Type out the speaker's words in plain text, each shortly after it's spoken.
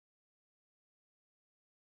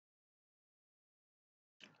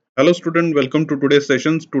Hello student, welcome to today's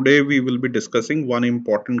sessions. Today we will be discussing one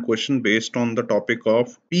important question based on the topic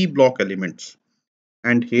of p block elements.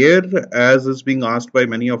 And here, as is being asked by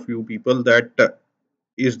many of you people, that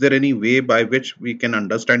is there any way by which we can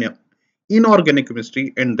understand inorganic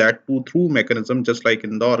chemistry, and that too through mechanism just like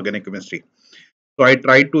in the organic chemistry. So I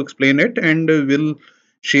tried to explain it, and will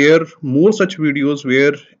share more such videos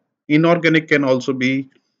where inorganic can also be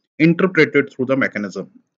interpreted through the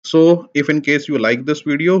mechanism. So if in case you like this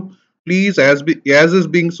video, please, as is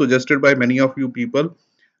being suggested by many of you people,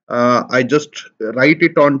 I just write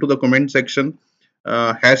it onto the comment section,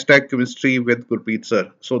 hashtag chemistry with Gurpreet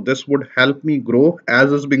sir. So this would help me grow,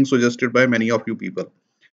 as is being suggested by many of you people.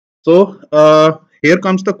 So here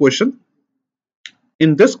comes the question.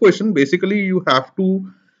 In this question, basically you have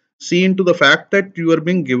to see into the fact that you are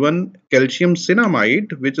being given calcium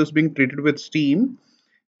cinnamide, which is being treated with steam,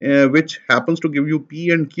 which happens to give you P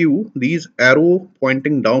and Q. These arrow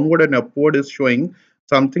pointing downward and upward is showing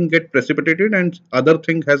something get precipitated and other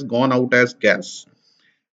thing has gone out as gas.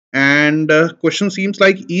 And question seems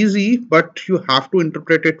like easy, but you have to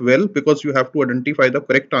interpret it well because you have to identify the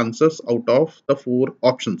correct answers out of the four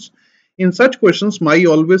options. In such questions, my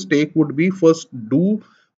always take would be first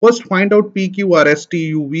find out P, Q, R, S, T,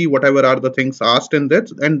 U, V, whatever are the things asked in that,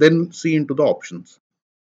 and then see into the options.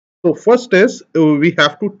 So first is we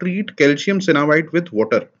have to treat calcium cinnamide with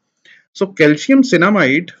water. So calcium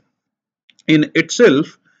cinnamide in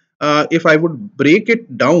itself, if I would break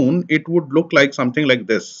it down, it would look like something like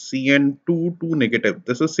this: Cn2 2 negative.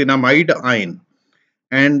 This is cinnamide ion.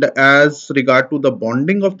 And as regard to the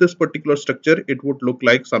bonding of this particular structure, it would look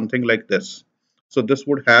like something like this. So this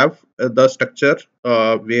would have the structure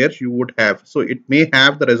where you would have. So it may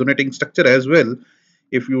have the resonating structure as well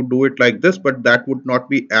if you do it like this, but that would not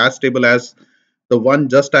be as stable as the one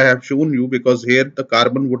just I have shown you, because here the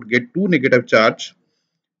carbon would get two negative charge,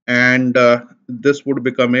 and this would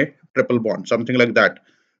become a triple bond, something like that.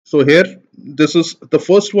 So here, this is the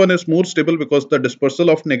first one is more stable because the dispersal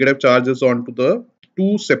of negative charges onto the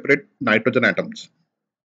two separate nitrogen atoms.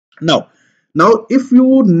 Now now if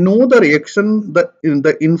you know the reaction, the in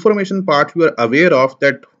the information part, you are aware of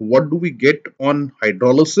that what do we get on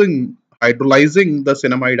hydrolyzing the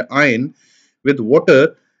cinnamide ion with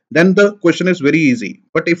water, then the question is very easy.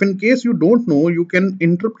 But if in case you don't know, you can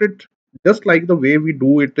interpret just like the way we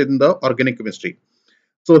do it in the organic chemistry.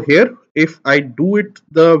 So here, if I do it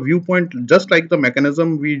the viewpoint just like the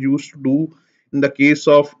mechanism we used to do in the case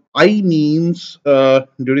of imines,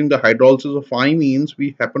 during the hydrolysis of imines,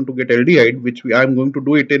 we happen to get aldehyde, which I'm going to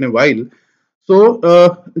do it in a while.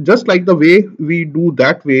 So just like the way we do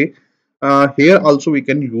that way, here also we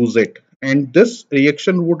can use it. And this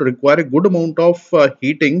reaction would require a good amount of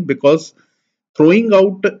heating, because throwing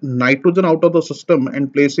out nitrogen out of the system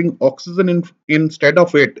and placing oxygen instead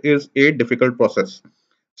of it is a difficult process.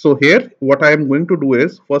 So here what I am going to do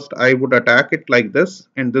is, first I would attack it like this,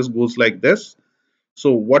 and this goes like this.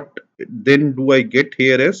 So what then do I get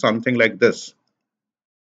here is something like this.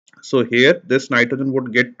 So here this nitrogen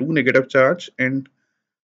would get two negative charge, and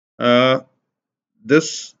uh,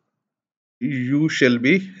 this you shall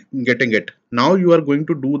be getting it. Now you are going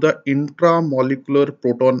to do the intramolecular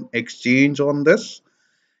proton exchange on this.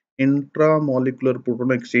 Intramolecular proton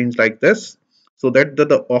exchange like this, so that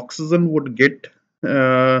the oxygen would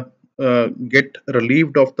uh, get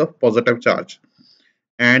relieved of the positive charge,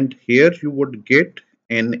 and here you would get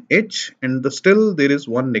NH, and still there is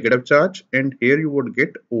one negative charge, and here you would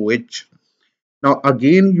get OH. Now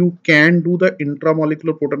again you can do the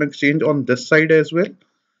intramolecular proton exchange on this side as well.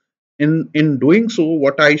 In doing so,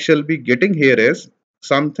 what I shall be getting here is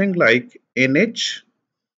something like NH.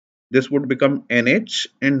 This would become NH,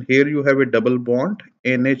 and here you have a double bond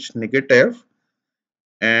NH negative,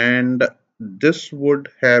 and this would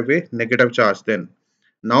have a negative charge. Then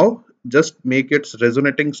now just make its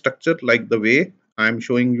resonating structure like the way I am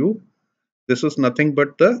showing you. This is nothing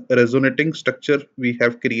but the resonating structure we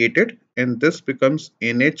have created, and this becomes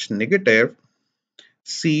NH negative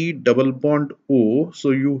C double bond O. So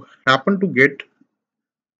you happen to get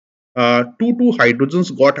two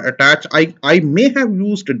hydrogens got attached. I may have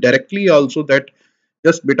used directly also that,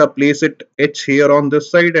 just better place it H here on this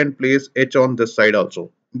side and place H on this side also.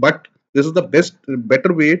 But this is the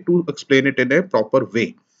better way to explain it in a proper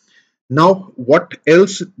way. Now, what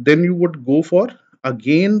else then you would go for?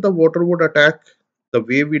 Again, the water would attack the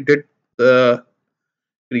way we did the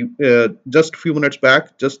just few minutes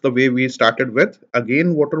back, just the way we started with.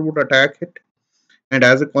 Again, water would attack it, and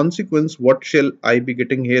as a consequence, what shall I be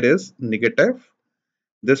getting here is negative.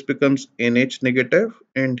 This becomes NH negative,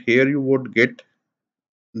 and here you would get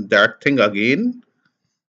that thing again,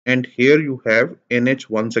 and here you have NH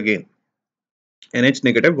once again, NH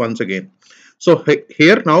negative once again. So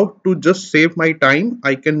here now, to just save my time,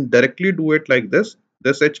 I can directly do it like this.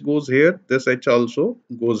 This H goes here, this H also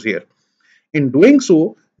goes here. In doing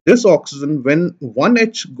so, this oxygen, when one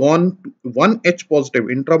H gone, one H positive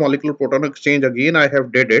intramolecular proton exchange, again I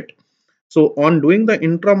have did it. So on doing the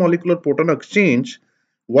intramolecular proton exchange,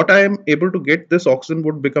 what I am able to get, this oxygen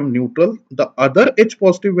would become neutral. The other H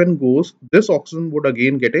positive when goes, this oxygen would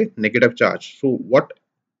again get a negative charge. So what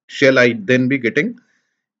shall I then be getting?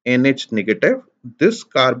 NH negative. This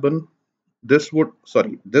carbon, this would,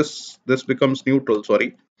 sorry, this becomes neutral,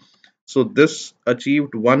 sorry. So this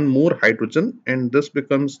achieved one more hydrogen and this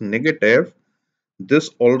becomes negative. This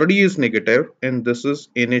already is negative and this is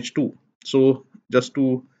NH2. So just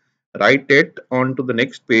to write it onto the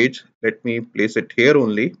next page, let me place it here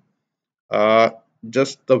only.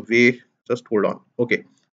 Just the way, just hold on. Okay.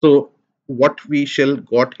 So what we shall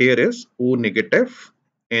got here is O negative,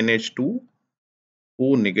 NH2,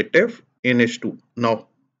 O negative, NH2. Now,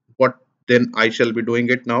 what then I shall be doing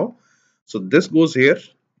it now? So this goes here.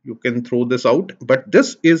 You can throw this out, but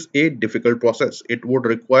this is a difficult process. It would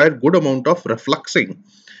require good amount of refluxing,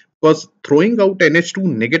 because throwing out NH2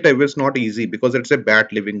 negative is not easy because it's a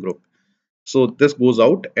bad living group. So this goes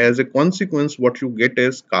out. As a consequence, what you get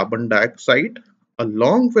is carbon dioxide.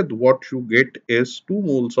 Along with what you get is 2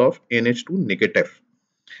 moles of NH2 negative.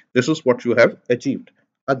 This is what you have achieved.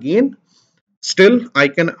 Again, still I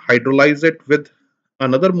can hydrolyze it with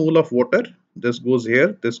another mole of water. This goes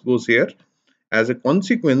here, this goes here. As a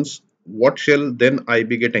consequence, what shall then I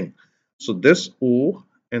be getting? So this O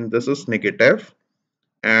and this is negative,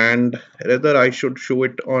 and rather I should show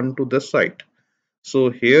it on to this side. So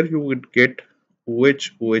here you would get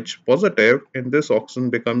OH positive and this oxygen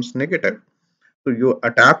becomes negative. So you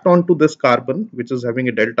attacked onto this carbon which is having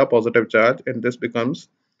a delta positive charge and this becomes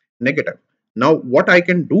negative. Now what I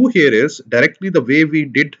can do here is directly the way we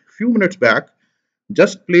did few minutes back,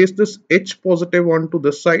 just place this H positive onto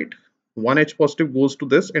this side. One H positive goes to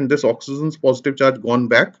this and this oxygen's positive charge gone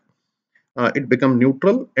back. It become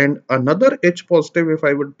neutral, and another H positive if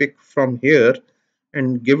I would pick from here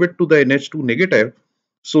and give it to the NH2 negative.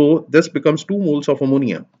 So this becomes 2 moles of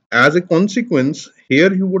ammonia. As a consequence,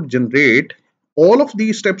 here you would generate, all of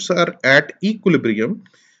these steps are at equilibrium,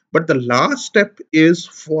 but the last step is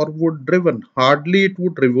forward driven. Hardly it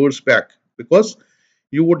would reverse back, because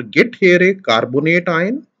you would get here a carbonate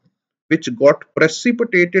ion which got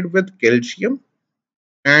precipitated with calcium,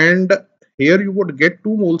 and here you would get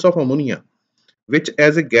 2 moles of ammonia, which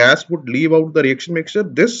as a gas would leave out the reaction mixture.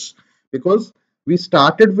 This, because we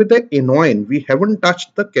started with the anion, we haven't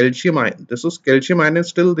touched the calcium ion. This is calcium ion is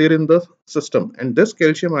still there in the system, and this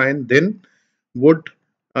calcium ion then would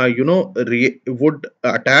would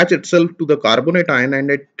attach itself to the carbonate ion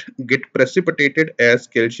and it get precipitated as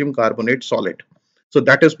calcium carbonate solid. So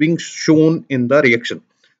that is being shown in the reaction.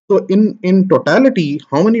 So in totality,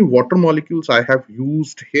 how many water molecules I have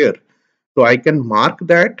used here? So I can mark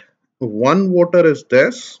that one water is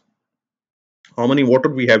this. How many water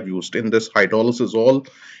we have used in this hydrolysis, all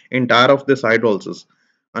entire of this hydrolysis.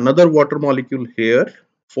 Another water molecule here.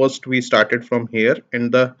 First we started from here,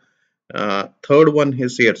 and the third one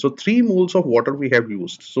is here. So 3 moles of water we have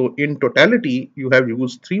used. So in totality, you have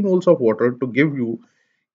used 3 moles of water to give you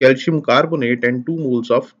calcium carbonate and 2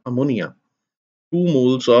 moles of ammonia. 2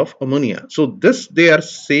 moles of ammonia. So this they are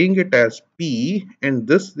saying it as P, and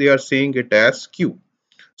this they are saying it as Q.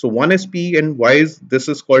 So one is P, and why is this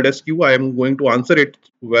is called as Q? I am going to answer it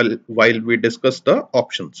well while we discuss the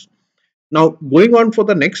options. Now going on for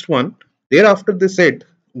the next one, thereafter they said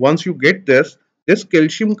once you get this, this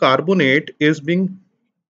calcium carbonate is being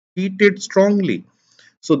heated strongly.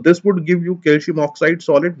 So this would give you calcium oxide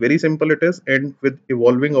solid, very simple it is, and with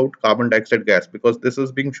evolving out carbon dioxide gas, because this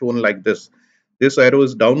is being shown like this. This arrow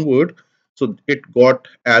is downward, so it got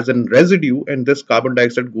as a residue, and this carbon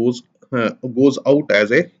dioxide goes out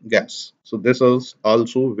as a gas. So this is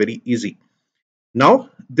also very easy. Now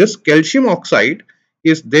this calcium oxide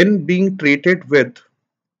is then being treated with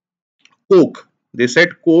coke. They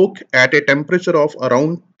said coke at a temperature of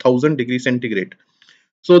around 1000 degrees centigrade.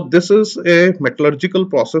 So this is a metallurgical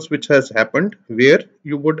process which has happened, where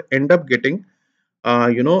you would end up getting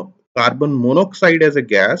carbon monoxide as a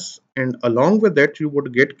gas, and along with that you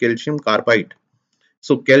would get calcium carbide.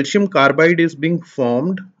 So calcium carbide is being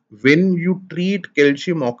formed when you treat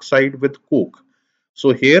calcium oxide with coke.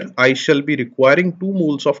 So here I shall be requiring 2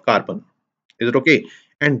 moles of carbon. Is it okay?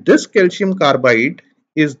 And this calcium carbide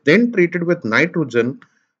is then treated with nitrogen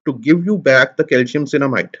to give you back the calcium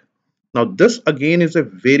cinnamide. Now this again is a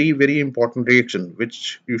very important reaction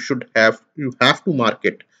which you have to mark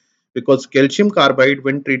it. because calcium carbide,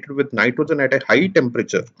 when treated with nitrogen at a high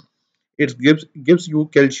temperature, it gives you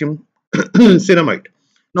calcium cinnamide.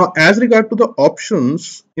 Now, as regard to the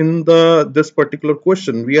options in the this particular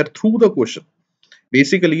question, we are through the question.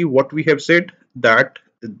 Basically, what we have said that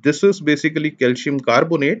this is basically calcium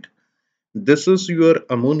carbonate, this is your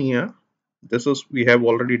ammonia, this is we have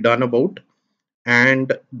already done about,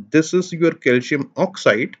 and this is your calcium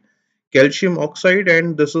oxide,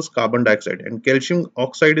 and this is carbon dioxide, and calcium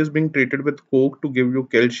oxide is being treated with coke to give you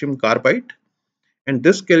calcium carbide, and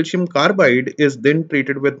this calcium carbide is then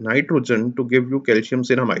treated with nitrogen to give you calcium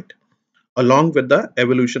cinnamide along with the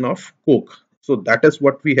evolution of coke. So that is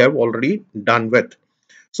what we have already done with.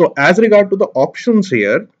 So as regard to the options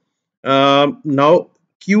here, now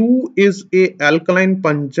Q is a alkaline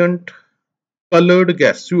pungent colored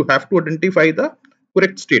gas. You have to identify the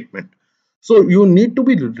correct statement. So you need to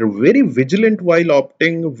be very vigilant while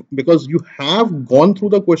opting, because you have gone through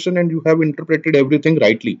the question and you have interpreted everything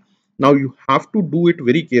rightly. Now you have to do it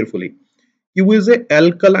very carefully. Q is a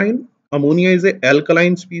alkaline, ammonia is a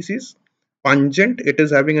alkaline species, pungent, it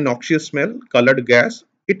is having a noxious smell, colored gas.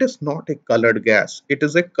 It is not a colored gas, it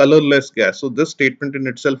is a colorless gas. So this statement in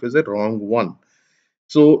itself is a wrong one.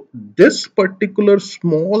 So this particular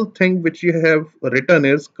small thing which you have written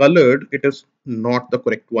is colored, it is not the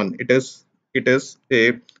correct one. It is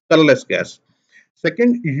a colorless gas.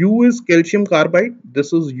 Second, U is calcium carbide.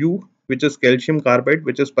 This is U, which is calcium carbide,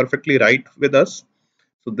 which is perfectly right with us.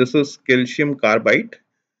 So this is calcium carbide,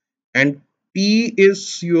 and P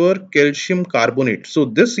is your calcium carbonate. So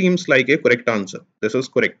this seems like a correct answer. This is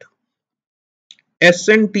correct. S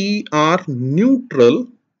and T are neutral.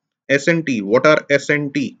 S and T. What are S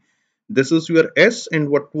and T? This is your S, and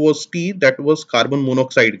what was T? That was carbon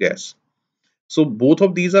monoxide gas. So both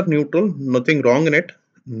of these are neutral, nothing wrong in it.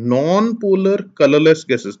 Non-polar colorless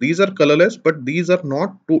gases. These are colorless, but these are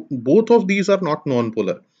not, both of these are not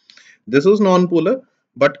non-polar. This is non-polar,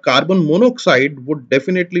 but carbon monoxide would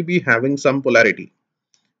definitely be having some polarity,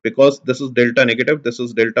 because this is delta negative, this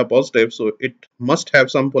is delta positive, so it must have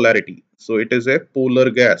some polarity. So it is a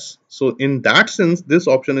polar gas. So in that sense, this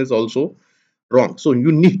option is also wrong. So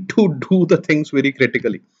you need to do the things very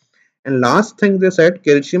critically. And last thing they said,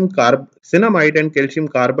 calcium cinnamide and calcium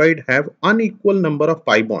carbide have unequal number of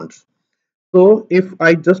pi bonds. So if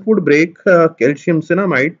I just would break calcium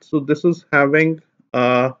cinnamide, so this is having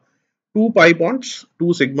two pi bonds,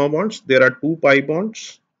 two sigma bonds. There are two pi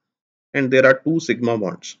bonds and there are two sigma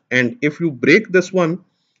bonds. And if you break this one,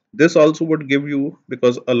 this also would give you,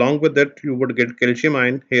 because along with that you would get calcium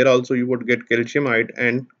ion. Here also you would get calcium ion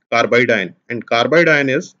and carbide ion. And carbide ion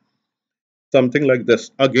is something like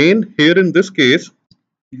this. Again, here in this case,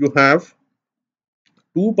 you have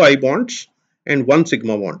two pi bonds and one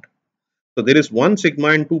sigma bond. So there is one sigma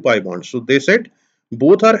and two pi bonds. So they said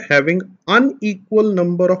both are having unequal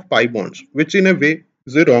number of pi bonds, which in a way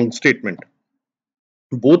is a wrong statement.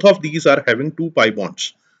 Both of these are having two pi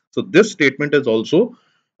bonds. So this statement is also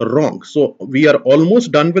wrong. So we are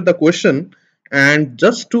almost done with the question, and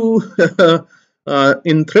just to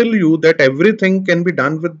enthrill you that everything can be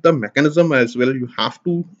done with the mechanism as well, you have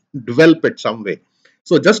to develop it some way.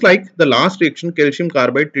 So just like the last reaction, calcium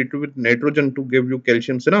carbide treated with nitrogen to give you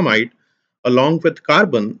calcium cinnamide along with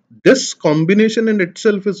carbon, this combination in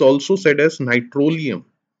itself is also said as nitrolium.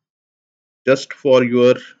 Just for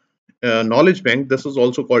your knowledge bank, this is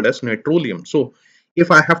also called as nitrolium. So if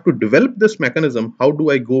I have to develop this mechanism, how do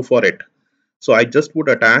I go for it? So I just would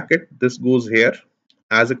attack it. This goes here.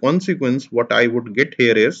 As a consequence, what I would get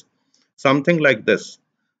here is something like this.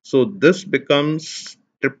 So this becomes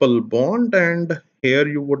triple bond, and here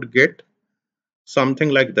you would get something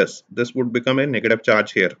like this. This would become a negative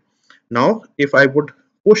charge here. Now if I would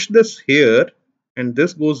push this here and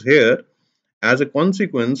this goes here, as a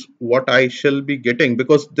consequence, what I shall be getting,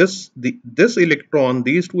 because this electron,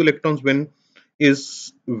 these two electrons, when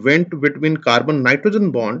is went between carbon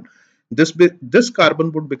nitrogen bond, this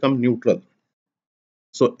carbon would become neutral.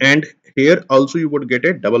 So and here also you would get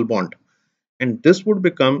a double bond, and this would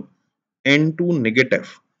become N2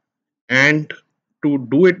 negative. And to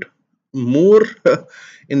do it more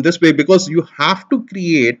in this way, because you have to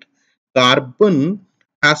create carbon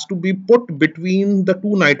has to be put between the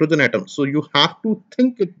two nitrogen atoms, so you have to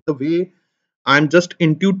think it the way I'm just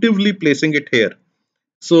intuitively placing it here.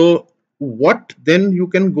 So what then you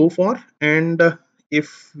can go for, and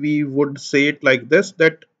if we would say it like this,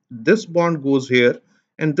 that this bond goes here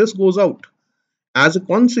and this goes out. As a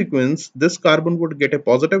consequence, this carbon would get a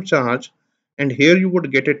positive charge, and here you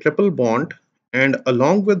would get a triple bond, and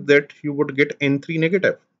along with that you would get N3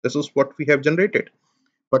 negative. This is what we have generated.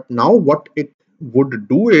 But now what it would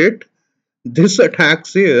do, it this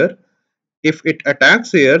attacks here, If it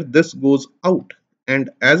attacks here, this goes out. And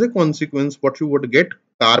as a consequence, what you would get,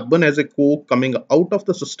 carbon as a coke coming out of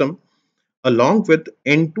the system along with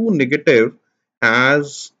N2 negative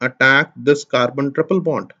has attacked this carbon triple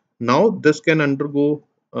bond. Now this can undergo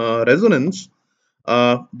resonance.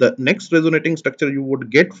 The next resonating structure you would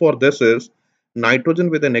get for this is nitrogen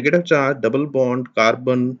with a negative charge, double bond,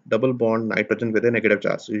 carbon, double bond, nitrogen with a negative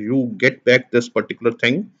charge. So you get back this particular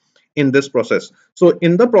thing in this process. So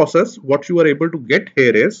in the process, what you are able to get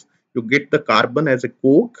here is you get the carbon as a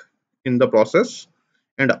coke in the process,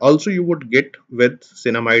 and also you would get with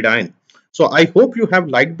cinnamide ion. So I hope you have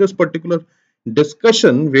liked this particular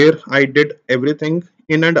discussion where I did everything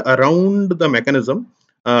in and around the mechanism,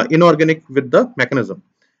 inorganic with the mechanism.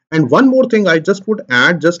 And one more thing I just would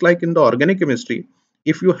add, just like in the organic chemistry,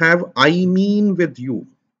 if you have imine with you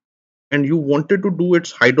and you wanted to do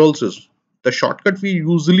its hydrolysis, the shortcut we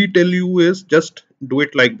usually tell you is just do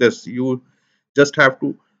it like this. You just have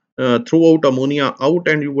to throw out ammonia out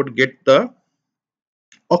and you would get the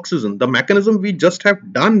oxygen. The mechanism we just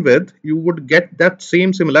have done with, you would get that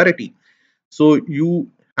same similarity. So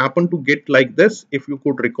you happen to get like this. If you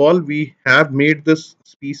could recall, we have made this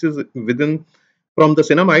species within from the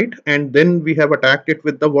cinnamide and then we have attacked it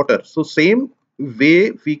with the water. So same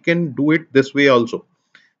way we can do it this way also,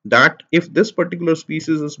 that if this particular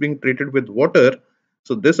species is being treated with water,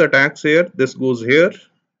 so this attacks here, this goes here,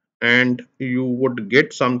 and you would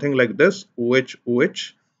get something like this,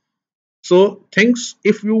 OH. So things,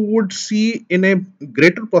 if you would see in a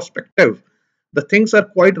greater perspective, the things are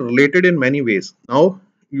quite related in many ways. Now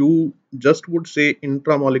you just would say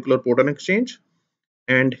intramolecular proton exchange,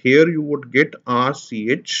 and here you would get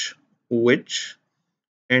RCH, OH,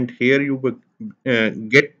 and here you would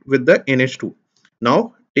get with the NH2.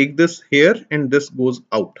 Now take this here and this goes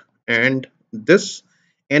out, and this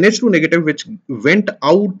NH2 negative which went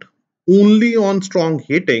out only on strong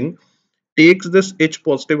heating takes this H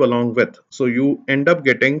positive along with. So you end up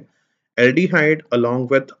getting aldehyde along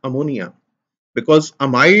with ammonia, because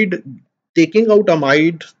amide, taking out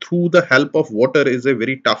amide through the help of water is a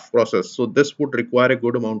very tough process. So this would require a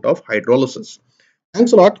good amount of hydrolysis.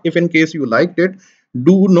 Thanks a lot. If in case you liked it,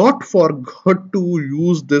 do not forget to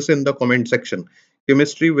use this in the comment section.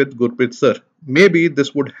 Chemistry with Gurpreet sir. Maybe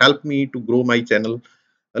this would help me to grow my channel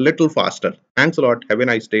a little faster. Thanks a lot. Have a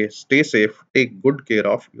nice day. Stay safe. Take good care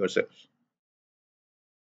of yourself.